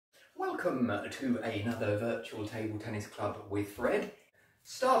Welcome to another virtual table tennis club with Fred.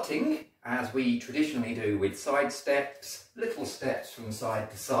 Starting, as we traditionally do, with side steps, little steps from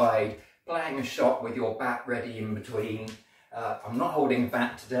side to side, playing a shot with your bat ready in between. I'm not holding a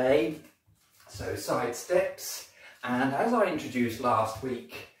bat today, so side steps. And as I introduced last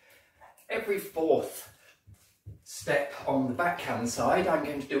week, every fourth step on the backhand side, I'm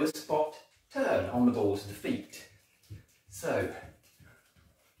going to do a spot turn on the balls of the feet. So,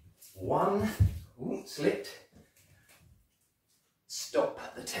 one, slipped, stop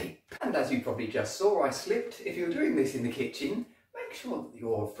the tape. And as you probably just saw, I slipped. If you're doing this in the kitchen, make sure that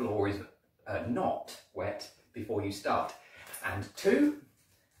your floor is not wet before you start. And two,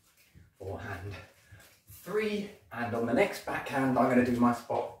 forehand, three, and on the next backhand, I'm going to do my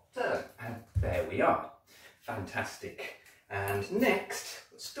spot turn. And there we are. Fantastic. And next,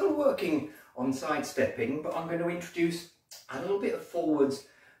 still working on sidestepping, but I'm going to introduce a little bit of forwards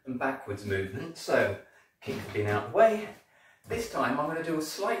and backwards movement. So kick the pin out of the way. This time I'm going to do a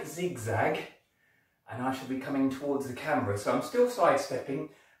slight zigzag and I shall be coming towards the camera. So I'm still sidestepping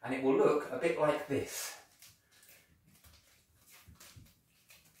and it will look a bit like this.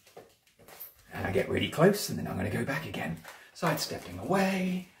 And I get really close and then I'm going to go back again. Sidestepping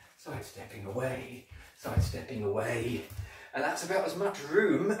away, sidestepping away, sidestepping away. And that's about as much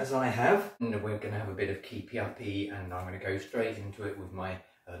room as I have. And we're going to have a bit of keepy-uppy and I'm going to go straight into it with my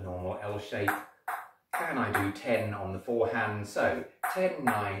normal L shape. Can I do 10 on the forehand? So 10,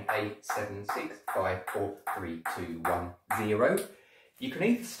 9, 8, 7, 6, 5, 4, 3, 2, 1, 0. You can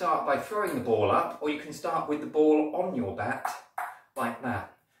either start by throwing the ball up or you can start with the ball on your bat like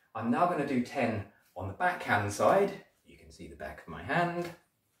that. I'm now going to do 10 on the backhand side. You can see the back of my hand.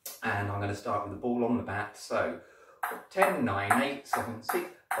 And I'm going to start with the ball on the bat. So 10, 9, 8, 7, 6,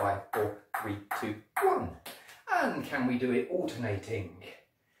 5, 4, 3, 2, 1. And can we do it alternating?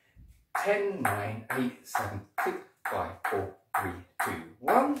 10, 9, 8, 7, 6, 5, 4, 3, 2,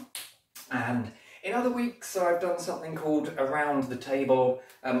 1. And in other weeks I've done something called around the table.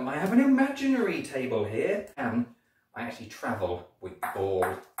 I have an imaginary table here and I actually travel with the ball.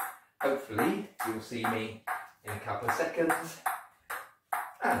 Hopefully you'll see me in a couple of seconds.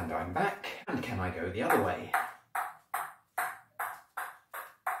 And I'm back. And can I go the other way?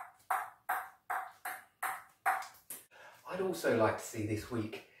 I'd also like to see this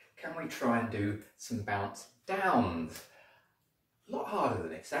week, can we try and do some bounce downs? A lot harder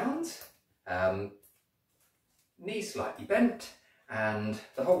than it sounds. Knees slightly bent, and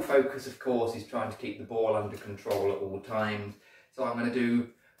the whole focus, of course, is trying to keep the ball under control at all times. So I'm going to do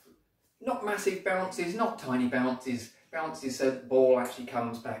not massive bounces, not tiny bounces, bounces so the ball actually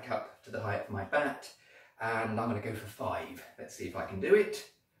comes back up to the height of my bat. And I'm going to go for 5. Let's see if I can do it.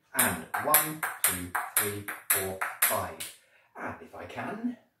 And 1, 2, 3, 4, 5. And if I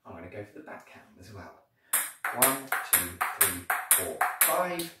can, I'm going to go for the backhand as well. 1, 2, 3, 4,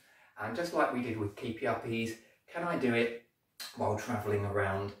 5. And just like we did with keepy-uppies, can I do it while travelling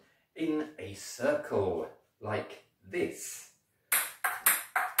around in a circle like this?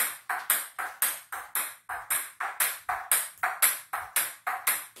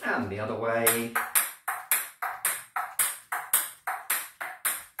 And the other way.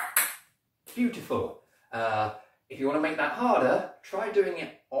 Beautiful. If you want to make that harder, try doing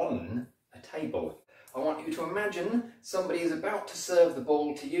it on a table. I want you to imagine somebody is about to serve the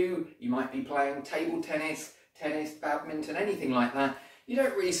ball to you. You might be playing table tennis, badminton, anything like that. You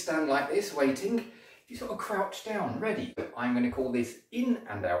don't really stand like this waiting. You sort of crouch down, ready. I'm going to call this in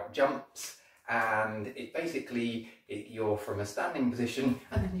and out jumps. And it basically, you're from a standing position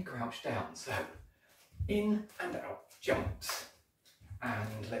and then you crouch down. So in and out jumps.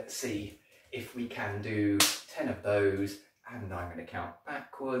 And let's see if we can do 10 of those, and I'm going to count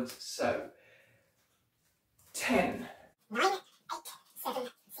backwards. So 10, 9, 8, 7,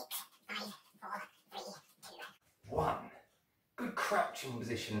 6, 5, 4, 3, 2, 1. Good crouching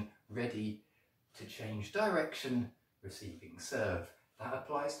position, ready to change direction, receiving serve. That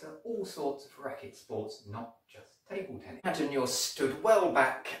applies to all sorts of racket sports, not just table tennis. Imagine you're stood well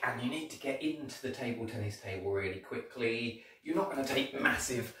back and you need to get into the table tennis table really quickly. You're not going to take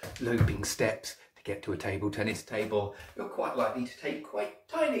massive looping steps to get to a table tennis table. You're quite likely to take quite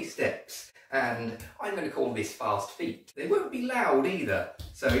tiny steps. And I'm going to call this fast feet. They won't be loud either,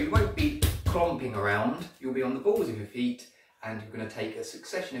 so you won't be clomping around. You'll be on the balls of your feet and you're going to take a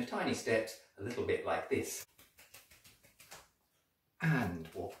succession of tiny steps, a little bit like this. And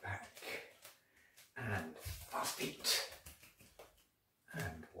walk back, and fast feet,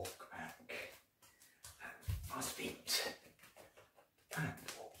 and walk back, and fast feet,